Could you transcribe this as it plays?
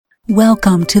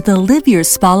Welcome to the Live Your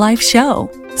Spa Life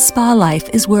show. Spa Life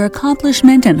is where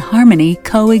accomplishment and harmony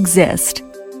coexist.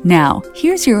 Now,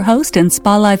 here's your host and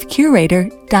Spa Life curator,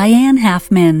 Diane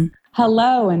Halfman.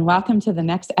 Hello, and welcome to the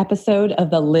next episode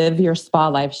of the Live Your Spa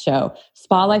Life show.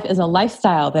 Spa Life is a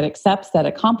lifestyle that accepts that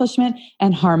accomplishment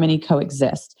and harmony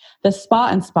coexist. The Spa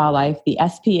and Spa Life, the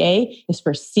SPA, is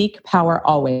for Seek Power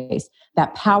Always,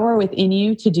 that power within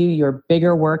you to do your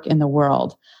bigger work in the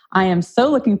world. I am so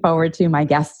looking forward to my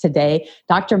guest today,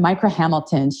 Dr. Micra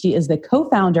Hamilton. She is the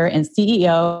co-founder and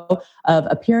CEO of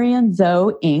Aperion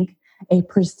Zoe Inc., a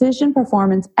precision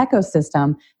performance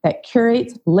ecosystem that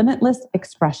curates limitless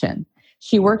expression.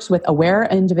 She works with aware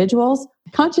individuals,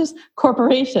 conscious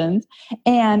corporations,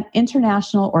 and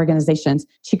international organizations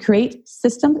to create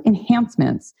system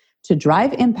enhancements to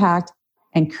drive impact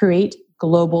and create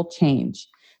global change.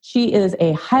 She is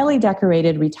a highly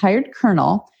decorated retired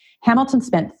colonel. Hamilton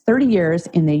spent 30 years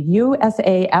in the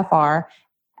USAFR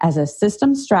as a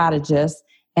systems strategist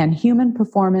and human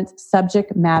performance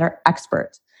subject matter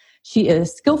expert. She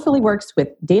skillfully works with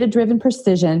data-driven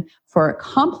precision for a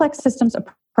complex systems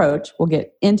approach. We'll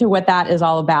get into what that is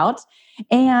all about,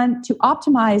 and to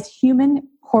optimize human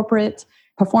corporate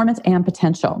performance and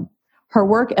potential. Her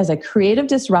work as a creative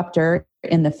disruptor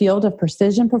in the field of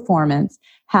precision performance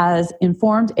has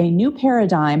informed a new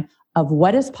paradigm of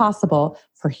what is possible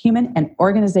for human and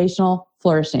organizational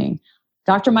flourishing.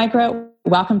 Dr. Micra,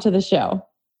 welcome to the show.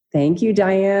 Thank you,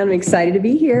 Diane. I'm excited to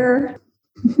be here.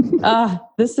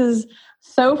 This is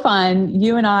so fun.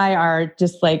 You and I are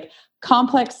just like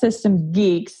complex system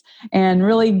geeks and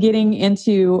really getting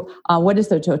into what is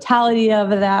the totality of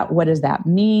that? What does that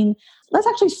mean? Let's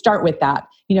actually start with that.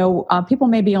 People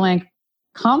may be like,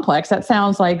 complex, that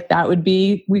sounds like that would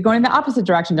be, we're going in the opposite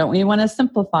direction, don't we? We want to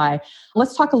simplify.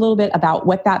 Let's talk a little bit about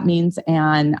what that means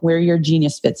and where your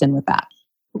genius fits in with that.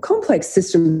 Well, complex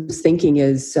systems thinking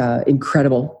is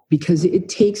incredible because it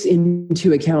takes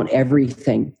into account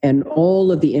everything and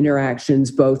all of the interactions,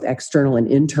 both external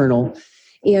and internal.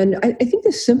 And I think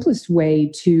the simplest way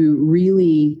to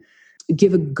really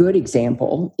give a good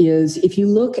example is if you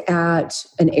look at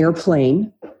an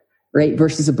airplane, right,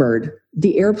 versus a bird.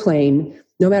 The airplane,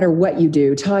 no matter what you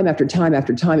do, time after time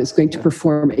after time, it's going to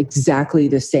perform exactly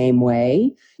the same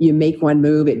way. You make one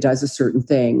move, it does a certain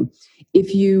thing.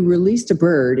 If you released a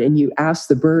bird and you asked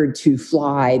the bird to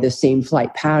fly the same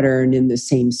flight pattern in the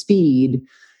same speed,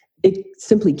 it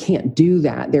simply can't do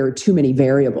that. There are too many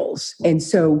variables. And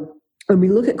so when we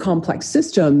look at complex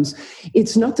systems,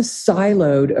 it's not the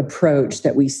siloed approach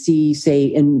that we see,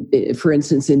 say, for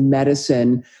instance, in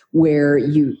medicine, where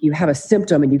you have a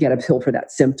symptom and you get a pill for that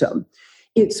symptom.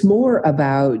 It's more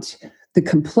about the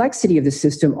complexity of the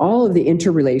system, all of the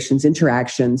interrelations,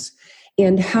 interactions,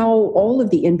 and how all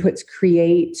of the inputs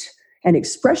create an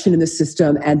expression in the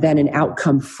system and then an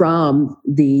outcome from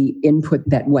the input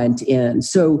that went in.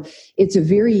 So it's a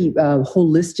very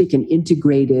holistic and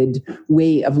integrated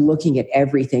way of looking at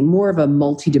everything, more of a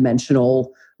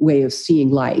multidimensional way of seeing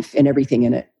life and everything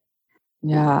in it.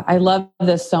 Yeah, I love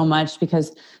this so much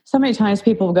because so many times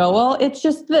people go, well, it's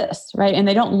just this, right? And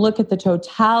they don't look at the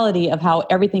totality of how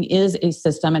everything is a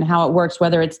system and how it works,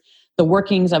 whether it's the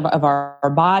workings of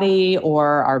our body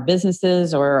or our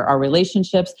businesses or our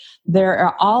relationships. There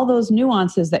are all those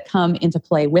nuances that come into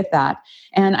play with that.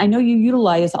 And I know you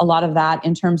utilize a lot of that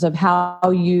in terms of how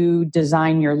you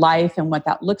design your life and what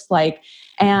that looks like.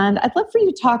 And I'd love for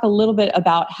you to talk a little bit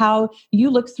about how you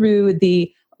look through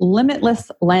the limitless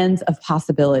lens of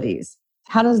possibilities.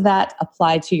 How does that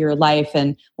apply to your life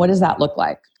and what does that look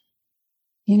like?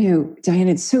 Diane,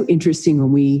 it's so interesting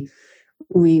when we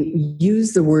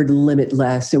use the word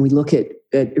limitless and we look at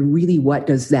really what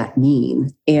does that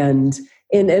mean? And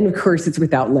of course, it's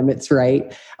without limits,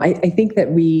 right? I think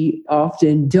that we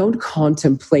often don't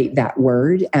contemplate that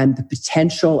word and the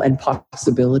potential and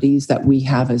possibilities that we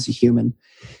have as a human.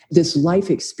 This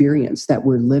life experience that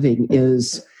we're living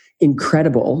is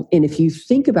incredible. And if you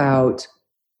think about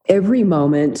every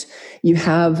moment, you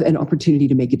have an opportunity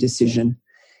to make a decision.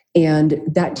 And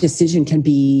that decision can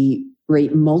be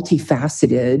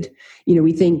multifaceted.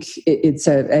 We think it's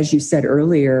as you said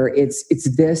earlier, it's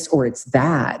this or it's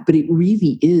that, but it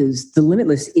really is, the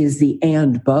limitless is the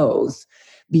and both.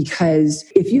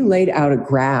 Because if you laid out a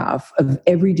graph of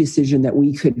every decision that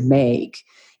we could make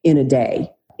in a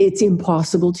day, it's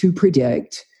impossible to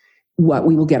predict what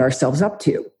we will get ourselves up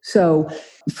to. So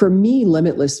for me,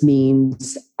 limitless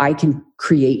means I can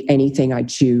create anything I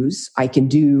choose. I can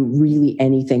do really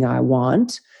anything I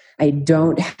want. I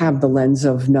don't have the lens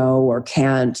of no or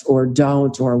can't or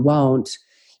don't or won't.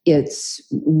 It's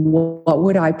what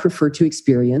would I prefer to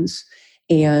experience?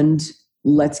 And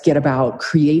let's get about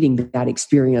creating that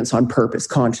experience on purpose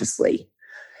consciously.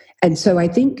 And so I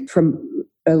think from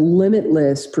a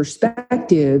limitless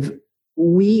perspective,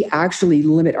 we actually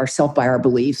limit ourselves by our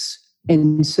beliefs.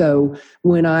 And so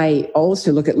when I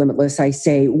also look at limitless, I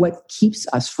say, what keeps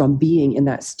us from being in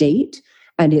that state?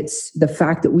 And it's the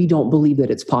fact that we don't believe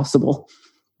that it's possible.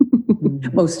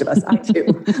 Most of us, I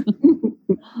do.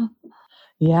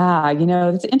 Yeah,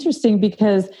 it's interesting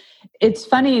because it's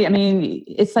funny. I mean,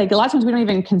 it's like a lot of times we don't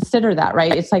even consider that,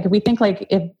 right? It's like if we think like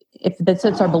if that's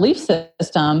our belief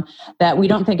system that we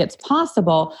don't think it's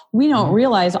possible, we don't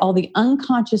realize all the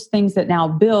unconscious things that now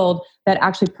build that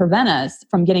actually prevent us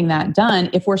from getting that done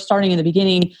if we're starting in the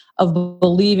beginning of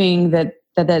believing that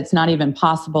it's not even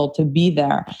possible to be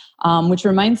there. Which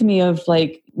reminds me of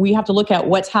like, we have to look at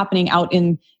what's happening out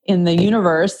in the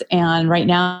universe. And right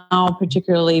now,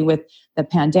 particularly with the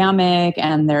pandemic,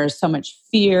 and there's so much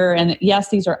fear. And yes,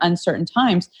 these are uncertain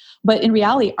times, but in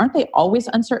reality, aren't they always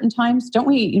uncertain times?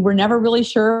 We're never really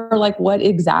sure like what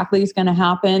exactly is going to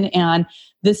happen. And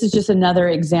this is just another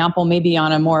example, maybe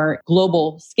on a more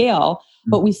global scale,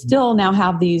 but we still now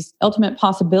have these ultimate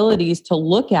possibilities to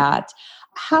look at.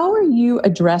 How are you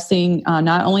addressing,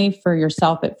 not only for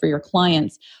yourself, but for your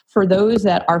clients, for those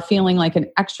that are feeling like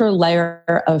an extra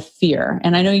layer of fear?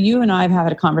 And I know you and I have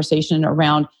had a conversation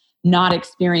around not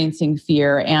experiencing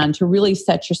fear and to really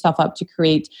set yourself up to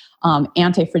create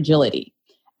anti-fragility.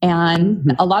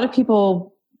 And a lot of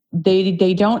people,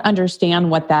 they don't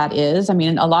understand what that is. I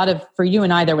mean, for you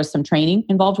and I, there was some training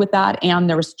involved with that, and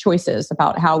there was choices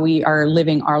about how we are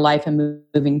living our life and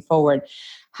moving forward.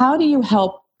 How do you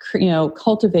help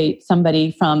cultivate somebody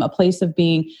from a place of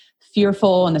being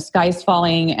fearful and the sky's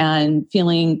falling and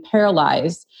feeling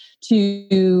paralyzed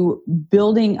to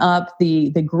building up the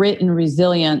grit and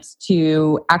resilience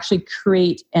to actually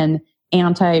create an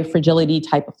anti-fragility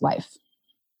type of life?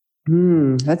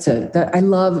 I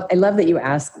love that you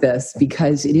ask this,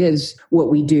 because it is what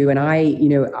we do. And I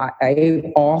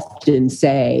often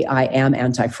say I am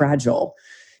anti-fragile.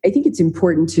 I think it's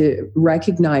important to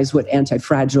recognize what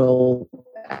anti-fragile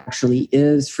actually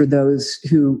is for those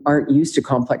who aren't used to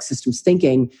complex systems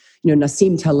thinking.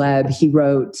 Nassim Taleb, he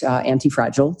wrote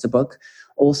Anti-Fragile. It's a book.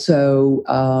 Also,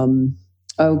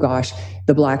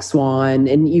 The Black Swan.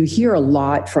 And you hear a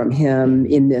lot from him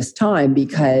in this time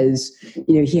because,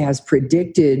 he has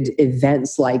predicted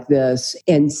events like this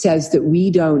and says that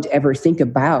we don't ever think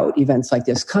about events like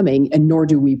this coming, and nor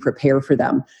do we prepare for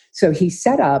them. So he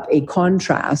set up a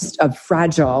contrast of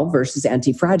fragile versus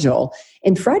anti-fragile.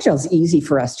 And fragile is easy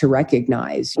for us to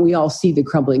recognize. We all see the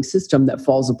crumbling system that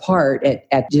falls apart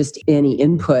at just any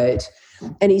input.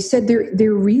 And he said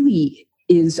there really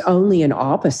is only an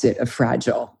opposite of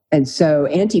fragile. And so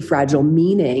anti-fragile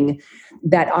meaning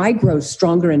that I grow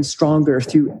stronger and stronger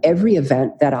through every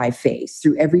event that I face,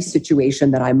 through every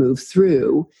situation that I move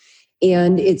through.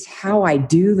 And it's how I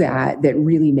do that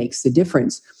really makes the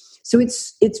difference. So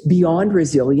it's beyond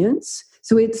resilience.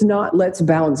 So it's not let's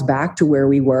bounce back to where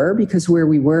we were, because where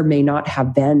we were may not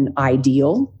have been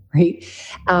ideal, right?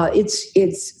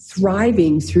 It's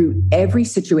thriving through every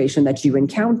situation that you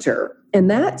encounter. And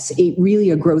that's really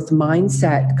a growth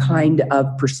mindset kind of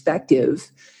perspective.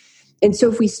 And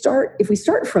so if we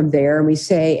start from there and we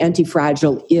say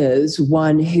anti-fragile is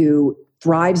one who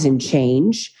thrives in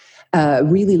change,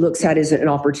 really looks at it as an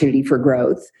opportunity for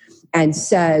growth, and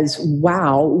says,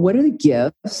 wow, what are the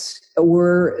gifts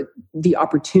or the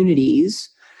opportunities,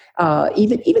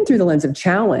 even through the lens of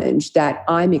challenge that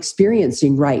I'm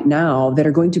experiencing right now that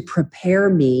are going to prepare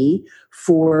me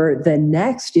for the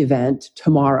next event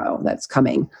tomorrow that's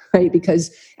coming, right?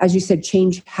 Because as you said,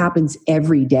 change happens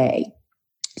every day.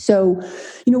 So,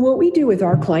 what we do with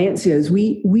our clients is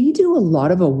we do a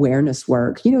lot of awareness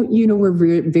work. We're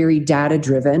very, very data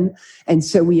driven. And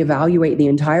so we evaluate the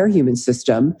entire human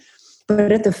system.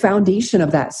 But at the foundation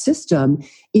of that system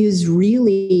is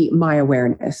really my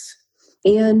awareness.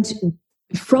 And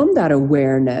from that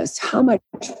awareness, how much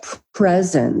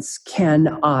presence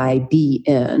can I be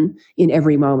in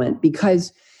every moment?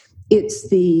 Because it's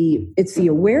the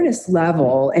awareness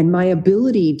level and my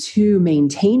ability to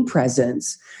maintain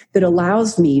presence that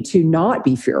allows me to not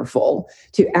be fearful,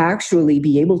 to actually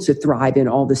be able to thrive in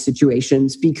all the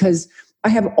situations, because I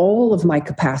have all of my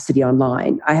capacity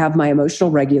online. I have my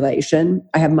emotional regulation.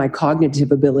 I have my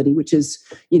cognitive ability, which is,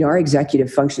 our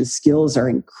executive function skills are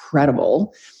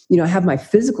incredible. I have my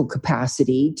physical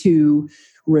capacity to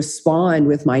respond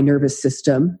with my nervous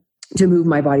system, to move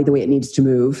my body the way it needs to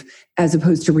move, as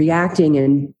opposed to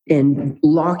reacting and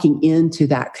locking into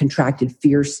that contracted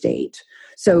fear state.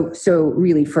 So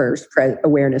really first,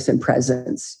 awareness and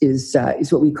presence is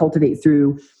what we cultivate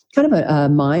through kind of a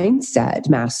mindset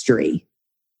mastery.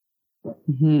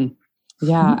 Mm-hmm.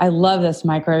 Yeah, I love this,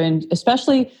 Micro, and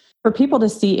especially for people to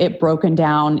see it broken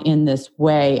down in this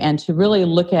way and to really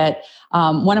look at,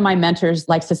 one of my mentors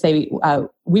likes to say,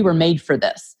 we were made for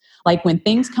this. Like when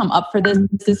things come up for this,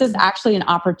 this is actually an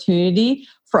opportunity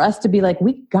for us to be like,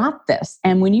 we got this.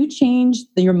 And when you change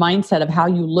your mindset of how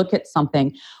you look at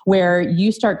something, where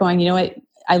you start going, you know what,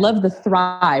 I love the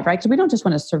thrive, right? Because we don't just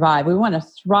want to survive, we want to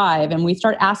thrive. And we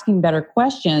start asking better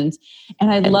questions.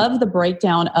 And I love the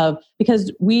breakdown of,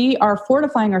 because we are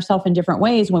fortifying ourselves in different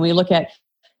ways when we look at,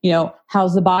 you know,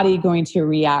 how's the body going to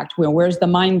react? Where's the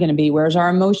mind going to be? Where's our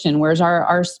emotion? Where's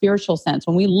our spiritual sense?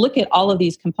 When we look at all of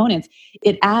these components,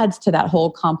 it adds to that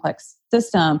whole complex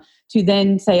system to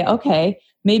then say, okay,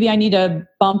 maybe I need to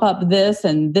bump up this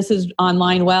and this is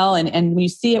online well. And when you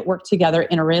see it work together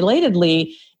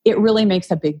interrelatedly, it really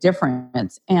makes a big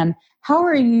difference. And how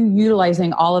are you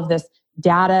utilizing all of this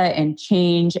data and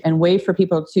change and way for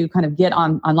people to kind of get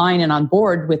online and on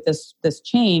board with this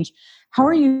change? How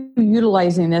are you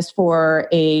utilizing this for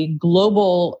a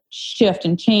global shift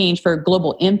and change, for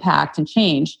global impact and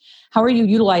change? How are you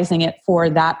utilizing it for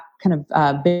that kind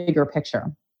of bigger picture?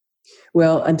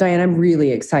 Well, and Diane, I'm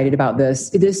really excited about this.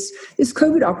 This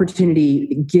COVID opportunity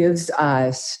gives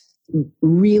us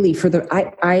really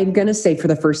I'm going to say for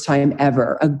the first time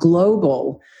ever, a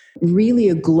global,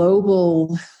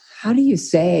 how do you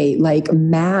say, like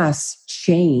mass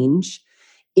change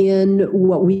in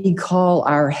what we call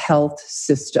our health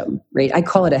system, right? I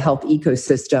call it a health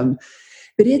ecosystem,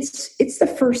 but it's the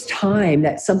first time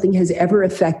that something has ever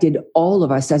affected all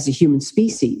of us as a human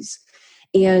species.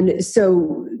 And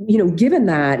so, you know, given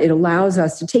that, it allows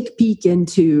us to take a peek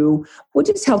into what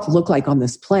does health look like on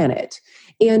this planet.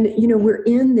 And, you know, we're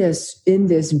in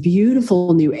this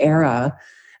beautiful new era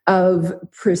of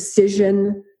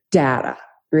precision data,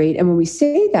 right? And when we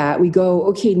say that, we go,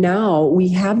 okay, now we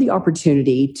have the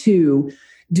opportunity to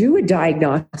do a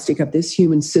diagnostic of this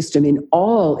human system in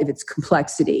all of its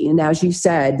complexity. And as you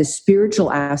said, the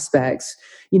spiritual aspects,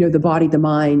 you know, the body, the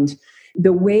mind,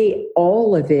 the way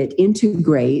all of it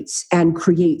integrates and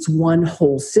creates one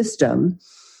whole system.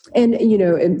 And, you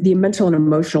know, the mental and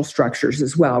emotional structures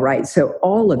as well, right? So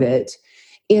all of it.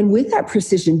 And with that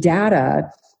precision data,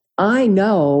 I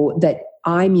know that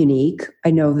I'm unique.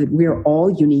 I know that we're all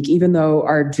unique, even though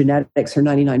our genetics are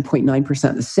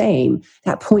 99.9% the same.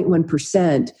 That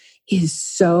 0.1% is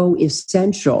so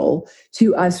essential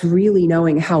to us really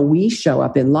knowing how we show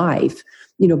up in life,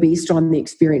 you know, based on the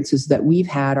experiences that we've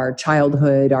had, our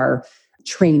childhood, our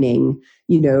training,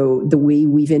 you know, the way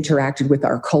we've interacted with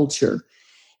our culture.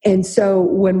 And so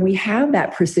when we have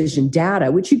that precision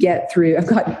data, which you get through,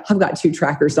 I've got two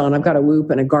trackers on. I've got a Whoop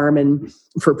and a Garmin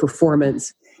for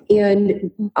performance.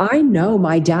 And I know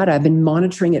my data, I've been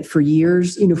monitoring it for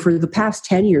years. You know, for the past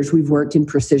 10 years, we've worked in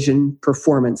precision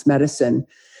performance medicine.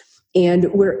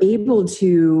 And we're able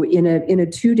to, in a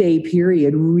 2-day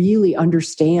period, really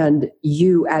understand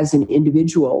you as an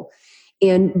individual.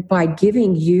 And by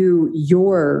giving you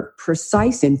your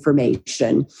precise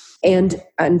information and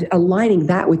aligning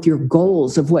that with your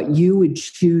goals of what you would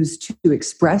choose to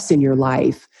express in your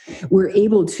life, we're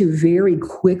able to very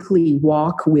quickly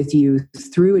walk with you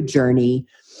through a journey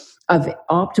of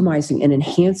optimizing and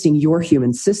enhancing your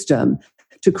human system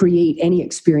to create any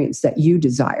experience that you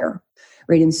desire.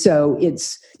 Right. And so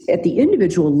it's at the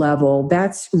individual level,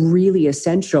 that's really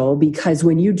essential, because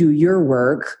when you do your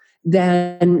work,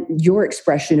 then your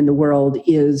expression in the world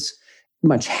is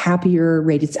much happier,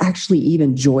 right? It's actually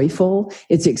even joyful.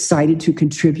 It's excited to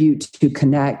contribute, to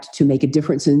connect, to make a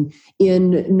difference in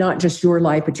not just your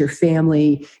life, but your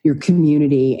family, your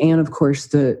community, and of course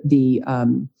I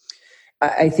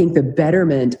think the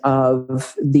betterment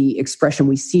of the expression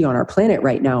we see on our planet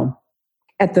right now.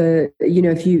 At the, you know,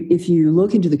 if you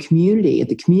look into the community, at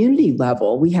the community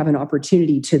level, we have an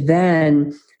opportunity to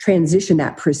then transition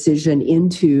that precision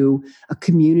into a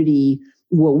community,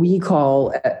 what we call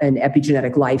an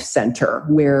epigenetic life center,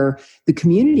 where the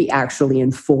community actually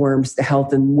informs the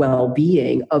health and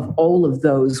well-being of all of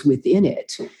those within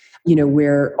it, you know,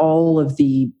 where all of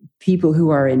the people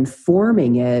who are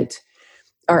informing it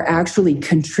are actually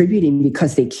contributing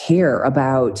because they care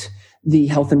about the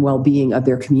health and well-being of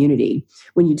their community.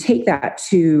 When you take that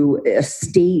to a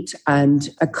state and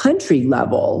a country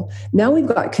level, now we've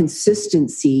got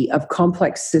consistency of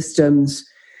complex systems,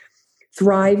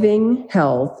 thriving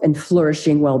health and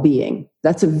flourishing well-being.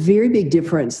 That's a very big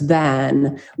difference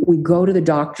than we go to the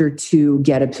doctor to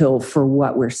get a pill for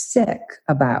what we're sick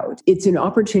about. It's an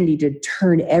opportunity to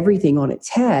turn everything on its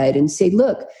head and say,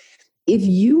 look, if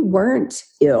you weren't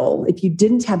ill, if you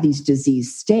didn't have these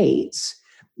disease states,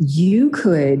 you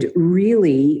could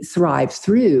really thrive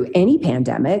through any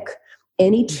pandemic,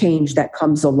 any change that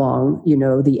comes along,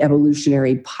 the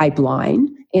evolutionary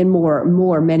pipeline, and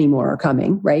many more are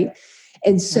coming, right?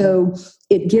 And so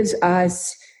it gives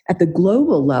us at the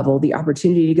global level the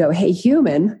opportunity to go, hey,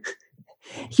 human,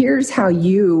 here's how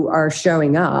you are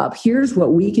showing up. Here's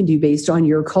what we can do based on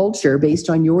your culture,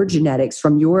 based on your genetics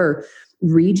from your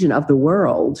region of the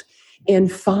world,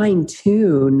 and fine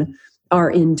tune our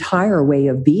entire way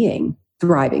of being,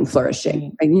 thriving,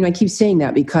 flourishing. I keep saying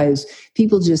that because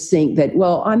people just think that,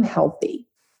 well, I'm healthy.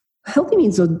 Healthy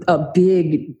means a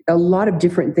lot of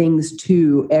different things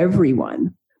to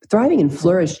everyone. Thriving and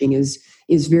flourishing is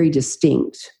very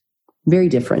distinct, very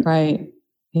different. Right.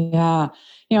 Yeah.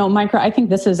 Micah, I think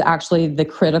this is actually the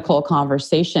critical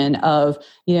conversation of,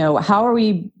 how are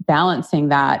we balancing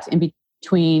that in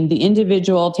between the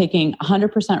individual taking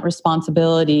 100%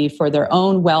 responsibility for their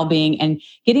own well-being and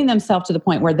getting themselves to the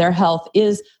point where their health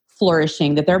is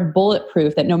flourishing, that they're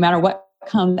bulletproof, that no matter what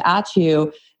comes at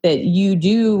you, that you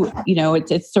do,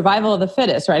 it's survival of the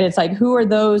fittest, right? It's like, who are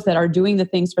those that are doing the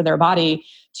things for their body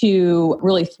to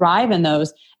really thrive in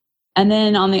those? And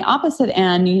then on the opposite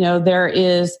end, there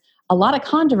is a lot of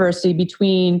controversy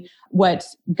between what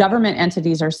government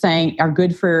entities are saying are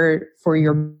good for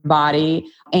your body,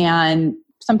 and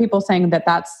some people saying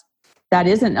that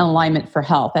isn't an alignment for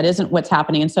health. That isn't what's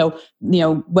happening. And so,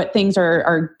 what things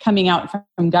are coming out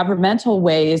from governmental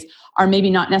ways are maybe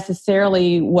not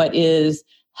necessarily what is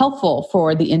helpful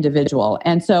for the individual.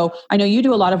 And so I know you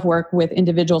do a lot of work with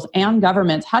individuals and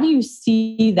governments. How do you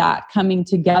see that coming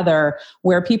together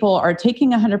where people are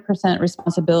taking 100%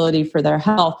 responsibility for their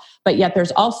health, but yet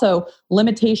there's also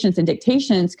limitations and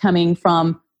dictations coming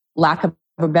from, lack of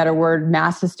a better word,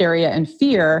 mass hysteria and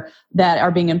fear that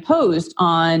are being imposed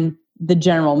on the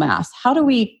general mass? How do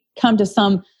we come to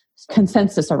some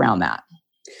consensus around that?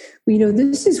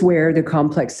 This is where the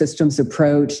complex systems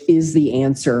approach is the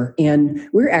answer. And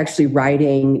we're actually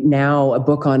writing now a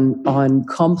book on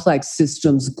complex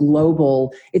systems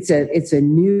global. It's a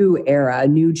new era, a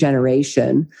new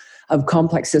generation of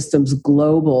complex systems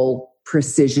global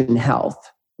precision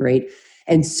health, right?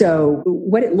 And so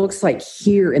what it looks like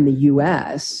here in the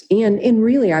US, and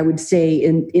really I would say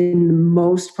in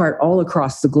most part all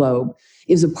across the globe,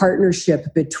 is a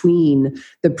partnership between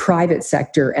the private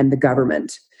sector and the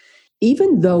government.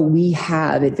 Even though we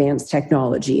have advanced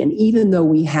technology and even though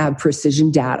we have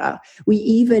precision data, we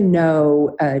even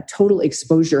know total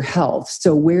exposure health.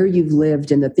 So where you've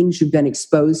lived and the things you've been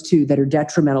exposed to that are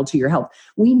detrimental to your health.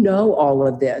 We know all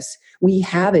of this. We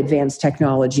have advanced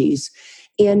technologies.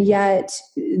 And yet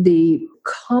the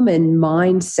common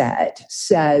mindset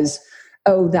says,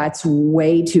 oh, that's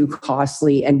way too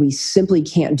costly and we simply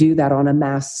can't do that on a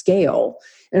mass scale.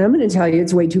 And I'm going to tell you,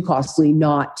 it's way too costly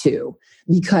not to.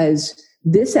 Because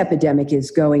this pandemic is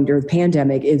going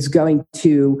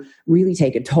to really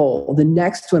take a toll. The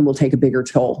next one will take a bigger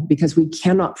toll because we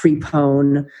cannot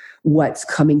prepone what's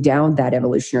coming down that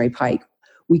evolutionary pike.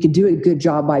 We could do a good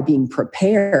job by being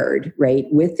prepared, right,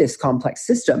 with this complex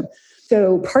system.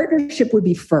 So partnership would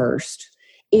be first.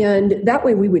 And that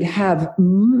way we would have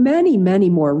many, many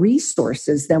more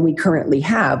resources than we currently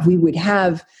have. We would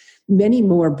have many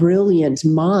more brilliant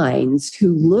minds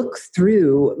who look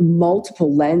through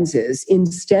multiple lenses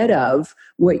instead of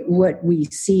what we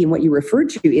see and what you referred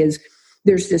to is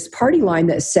there's this party line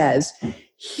that says,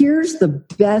 here's the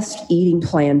best eating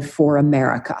plan for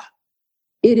America.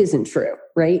 It isn't true,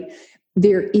 right?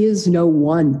 There is no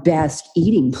one best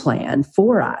eating plan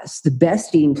for us. The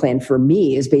best eating plan for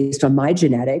me is based on my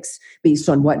genetics, based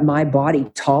on what my body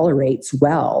tolerates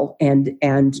well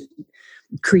and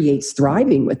creates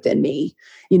thriving within me.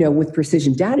 With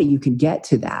precision data, you can get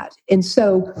to that. And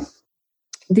so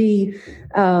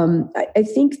I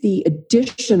think the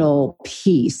additional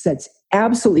piece that's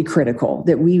absolutely critical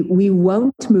that we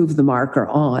won't move the marker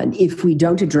on if we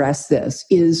don't address this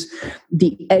is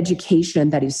the education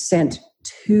that is sent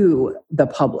to the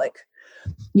public.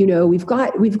 We've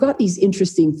got these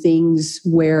interesting things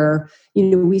where,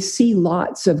 we see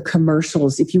lots of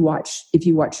commercials. If you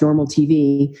watch normal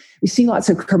TV, we see lots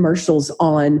of commercials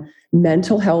on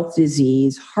mental health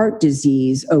disease, heart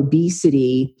disease,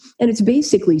 obesity. And it's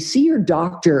basically see your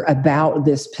doctor about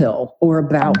this pill or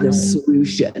about this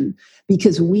solution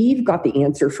because we've got the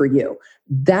answer for you.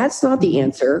 That's not the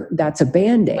answer. That's a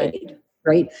Band-Aid.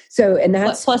 Right. So, and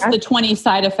that's plus the 20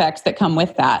 side effects that come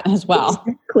with that as well.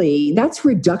 Exactly. That's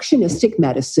reductionistic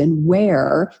medicine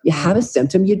where you have a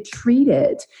symptom, you treat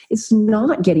it. It's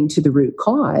not getting to the root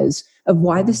cause of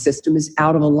why the system is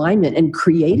out of alignment and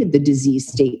created the disease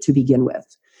state to begin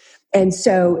with. And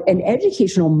so an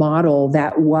educational model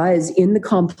that was in the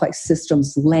complex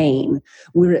systems lane,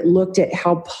 where it looked at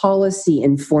how policy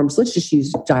informs, let's just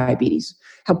use diabetes,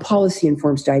 how policy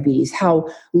informs diabetes, how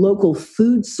local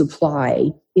food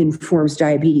supply informs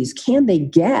diabetes. Can they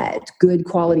get good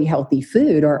quality, healthy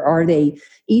food, or are they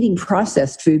eating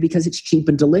processed food because it's cheap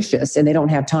and delicious and they don't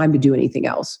have time to do anything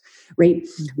else? Right?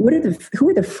 Who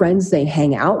are the friends they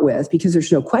hang out with? Because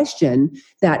there's no question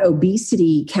that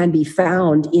obesity can be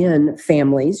found in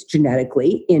families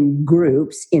genetically, in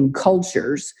groups, in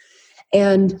cultures.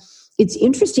 And it's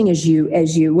interesting as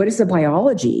you, what is the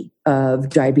biology of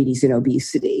diabetes and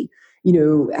obesity?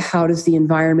 How does the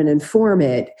environment inform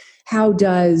it? How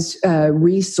does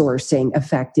resourcing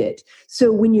affect it?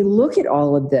 So when you look at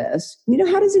all of this,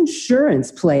 how does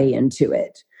insurance play into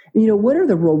it? What are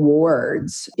the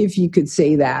rewards, if you could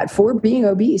say that, for being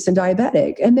obese and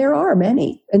diabetic? And there are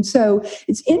many. And so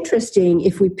it's interesting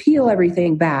if we peel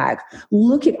everything back,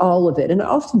 look at all of it. And I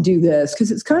often do this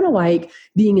because it's kind of like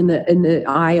being in the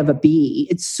eye of a bee.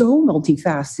 It's so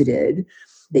multifaceted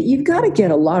that you've got to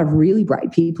get a lot of really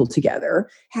bright people together,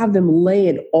 have them lay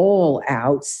it all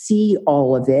out, see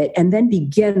all of it, and then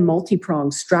begin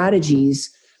multi-pronged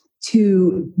strategies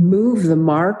to move the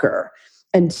marker.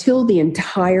 Until the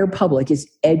entire public is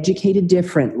educated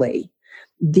differently,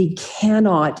 they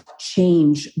cannot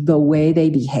change the way they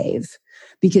behave,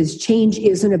 because change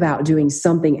isn't about doing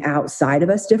something outside of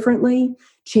us differently.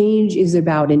 Change is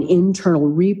about an internal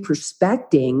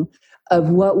reperspecting of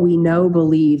what we know,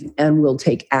 believe, and will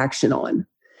take action on.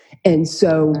 And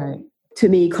so, to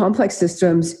me, complex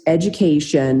systems,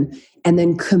 education, and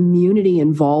then community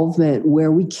involvement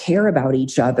where we care about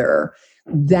each other,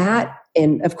 that,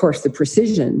 and of course the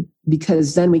precision,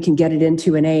 because then we can get it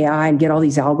into an AI and get all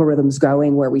these algorithms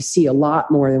going where we see a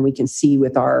lot more than we can see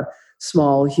with our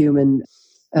small human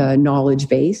knowledge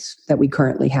base that we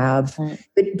currently have. Right.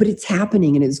 But it's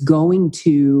happening, and it's going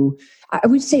to, I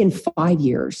would say in 5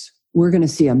 years, we're going to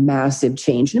see a massive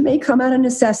change. And it may come out of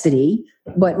necessity,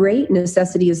 but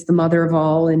necessity is the mother of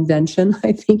all invention,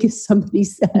 I think, as somebody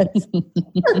says.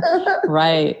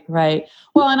 Right.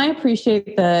 Well, and I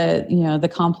appreciate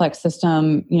the complex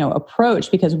system,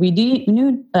 approach, because we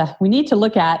need to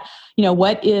look at,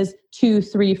 what is 2,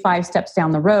 3, 5 steps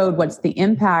down the road? What's the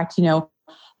impact?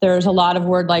 There's a lot of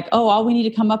word like, all we need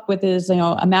to come up with is,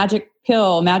 a magic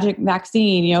pill, magic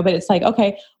vaccine, but it's like,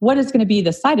 okay, what is going to be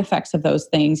the side effects of those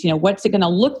things? What's it going to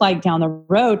look like down the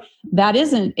road? That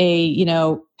isn't a,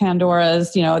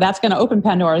 Pandora's, that's going to open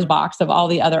Pandora's box of all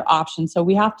the other options. So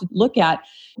we have to look at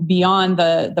beyond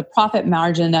the profit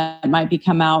margin that might be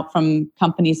come out from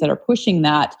companies that are pushing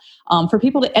that, for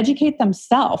people to educate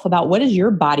themselves about what does your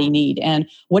body need and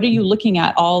what are you looking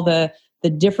at all the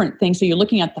different things. So you're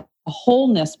looking at the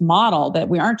wholeness model, that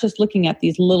we aren't just looking at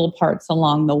these little parts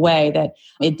along the way, that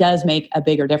it does make a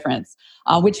bigger difference.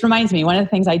 Which reminds me, one of the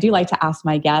things I do like to ask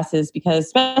my guests is, because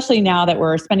especially now that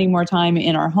we're spending more time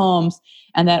in our homes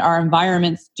and that our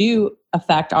environments do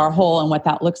affect our whole and what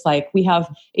that looks like, we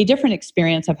have a different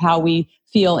experience of how we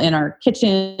feel in our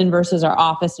kitchen versus our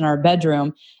office and our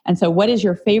bedroom. And so what is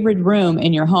your favorite room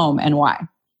in your home and why?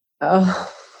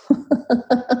 Oh,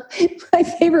 my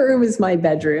favorite room is my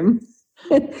bedroom.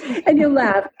 And you'll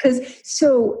laugh because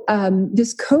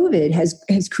this COVID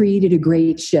has created a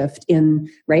great shift in,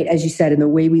 right, as you said, in the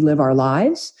way we live our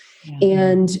lives. Yeah.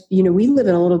 And, we live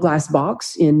in a little glass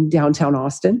box in downtown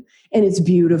Austin, and it's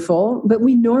beautiful, but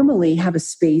we normally have a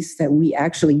space that we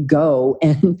actually go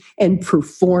and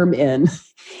perform in.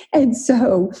 And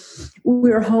so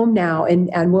we're home now,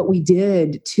 and what we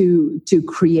did to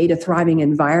create a thriving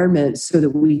environment so that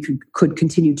we could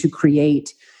continue to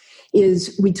create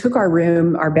is we took our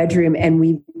bedroom, and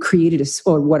we created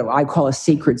what I call a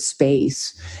sacred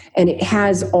space. And it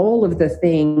has all of the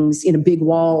things in a big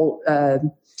wall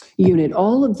unit,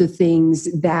 all of the things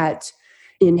that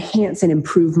enhance and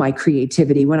improve my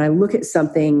creativity. When I look at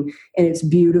something and it's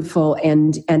beautiful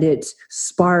and it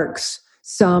sparks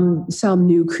some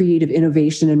new creative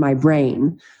innovation in my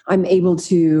brain, I'm able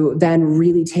to then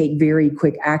really take very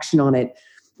quick action on it.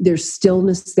 There's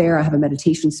stillness there. I have a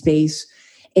meditation space.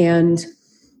 And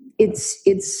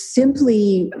it's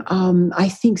simply, I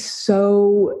think,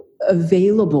 so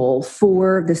available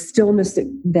for the stillness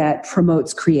that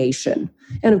promotes creation.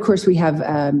 And of course, we have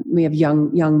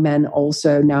young men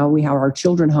also. Now we have our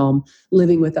children home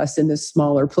living with us in this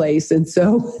smaller place, and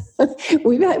so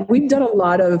we've done a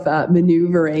lot of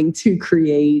maneuvering to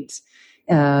create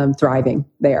thriving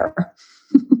there.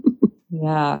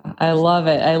 Yeah, I love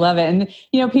it. And,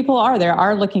 people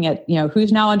are looking at,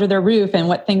 who's now under their roof and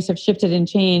what things have shifted and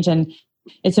changed. And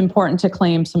it's important to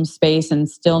claim some space and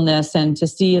stillness and to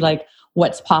see like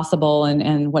what's possible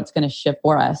and what's going to shift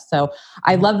for us. So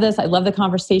I love this. I love the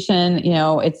conversation.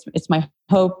 It's my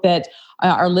hope that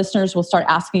our listeners will start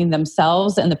asking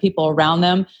themselves and the people around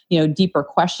them, deeper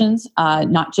questions,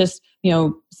 not just,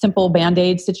 simple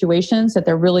Band-Aid situations, that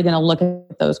they're really going to look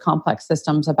at those complex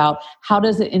systems about how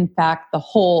does it impact the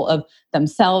whole of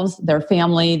themselves, their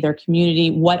family, their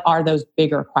community? What are those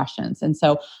bigger questions? And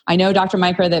so I know, Dr.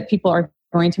 Micra, that people are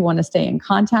going to want to stay in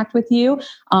contact with you.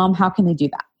 How can they do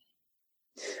that?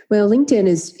 Well, LinkedIn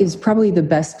is probably the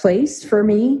best place for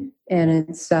me. And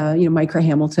it's, Micra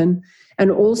Hamilton.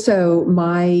 And also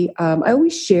I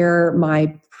always share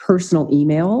my personal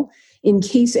email in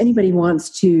case anybody wants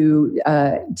to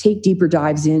take deeper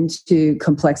dives into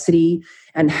complexity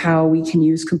and how we can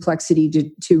use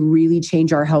complexity to really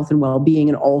change our health and well-being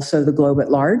and also the globe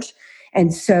at large.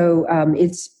 And so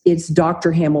it's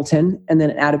Dr. Hamilton and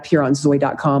then at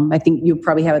appearonzoe.com. I think you'll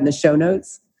probably have it in the show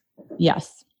notes.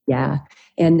 Yes. Yeah.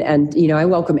 And I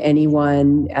welcome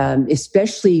anyone,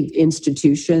 especially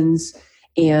institutions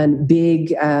and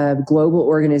big global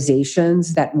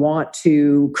organizations that want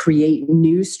to create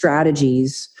new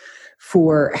strategies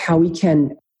for how we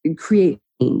can create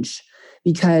change.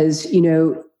 Because,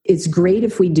 it's great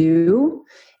if we do,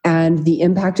 and the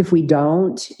impact if we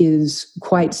don't is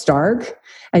quite stark.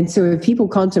 And so if people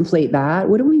contemplate that,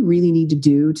 what do we really need to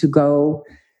do to go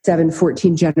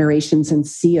 14 generations and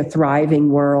see a thriving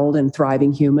world and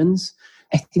thriving humans?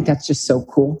 I think that's just so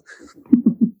cool.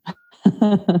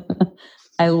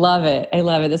 I love it.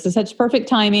 This is such perfect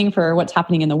timing for what's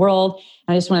happening in the world.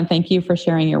 And I just want to thank you for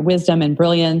sharing your wisdom and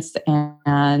brilliance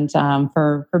and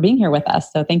for being here with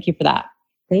us. So thank you for that.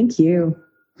 Thank you.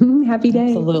 Happy day.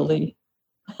 Absolutely.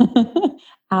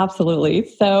 Absolutely.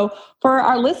 So for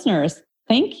our listeners,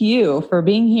 thank you for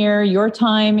being here, your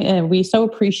time, and we so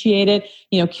appreciate it.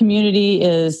 Community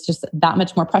is just that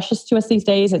much more precious to us these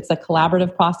days. It's a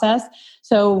collaborative process.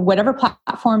 So whatever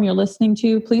platform you're listening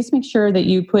to, please make sure that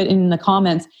you put in the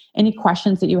comments any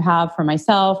questions that you have for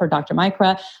myself or Dr.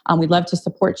 Micra. We'd love to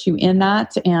support you in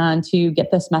that and to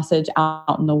get this message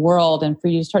out in the world and for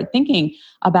you to start thinking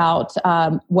about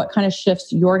what kind of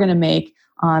shifts you're going to make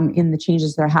in the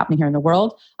changes that are happening here in the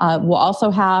world. We'll also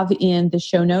have in the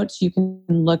show notes, you can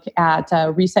look at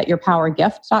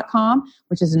resetyourpowergift.com,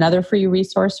 which is another free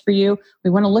resource for you.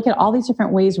 We want to look at all these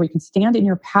different ways where you can stand in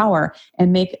your power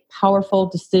and make powerful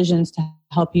decisions to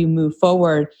help you move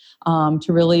forward, to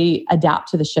really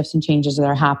adapt to the shifts and changes that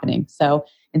are happening. So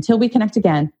until we connect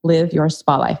again, live your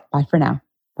spa life. Bye for now.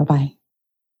 Bye-bye.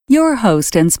 Your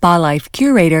host and Spa Life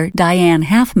curator, Diane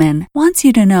Halfman, wants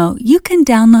you to know you can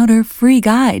download her free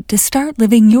guide to start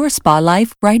living your spa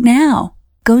life right now.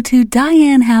 Go to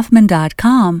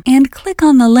DianeHalfman.com and click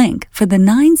on the link for the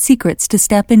 9 secrets to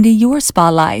step into your spa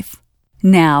life.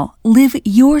 Now, live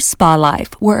your spa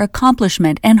life where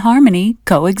accomplishment and harmony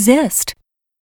coexist.